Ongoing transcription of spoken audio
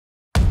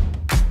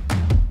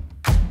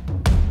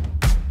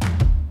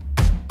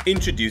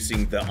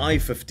Introducing the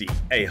i50,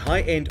 a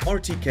high-end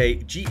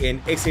RTK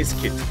GNSS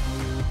kit.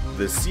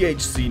 The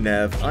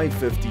CHCNAV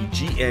i50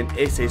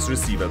 GNSS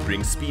receiver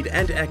brings speed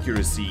and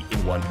accuracy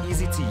in one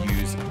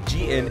easy-to-use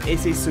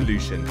GNSS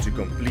solution to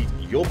complete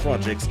your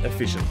projects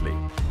efficiently.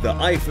 The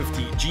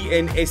i50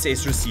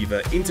 GNSS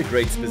receiver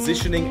integrates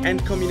positioning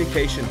and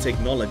communication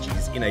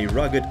technologies in a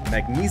rugged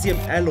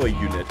magnesium-alloy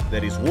unit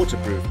that is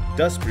waterproof,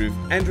 dustproof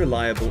and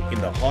reliable in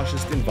the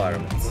harshest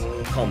environments.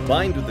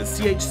 Combined with the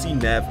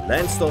CHCNAV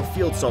LandStar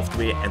field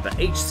software and the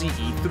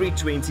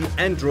HCE320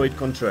 Android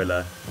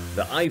controller,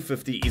 the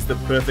i50 is the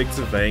perfect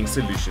surveying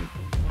solution.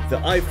 The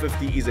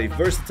i50 is a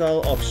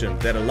versatile option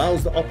that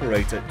allows the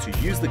operator to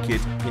use the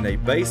kit in a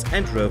base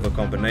and rover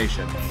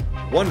combination.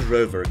 One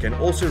rover can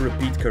also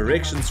repeat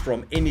corrections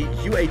from any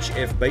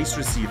UHF base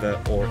receiver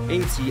or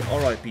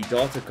NTRIP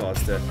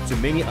datacaster to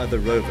many other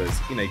rovers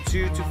in a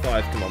 2 to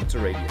 5 kilometer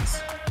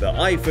radius. The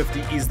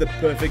i50 is the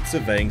perfect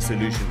surveying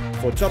solution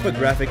for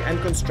topographic and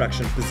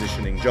construction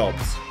positioning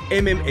jobs.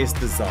 MMS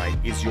Design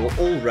is your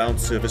all-round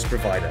service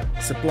provider,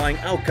 supplying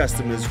our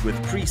customers with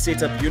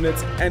pre-set-up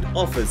units and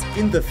offers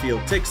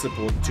in-the-field tech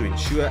support to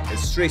ensure a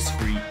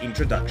stress-free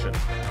introduction.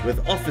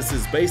 With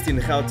offices based in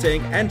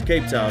Gauteng and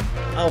Cape Town,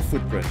 our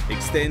footprint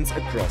extends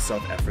across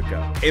South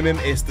Africa.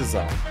 MMS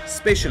Design,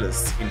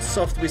 specialists in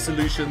software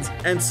solutions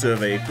and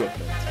survey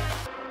equipment.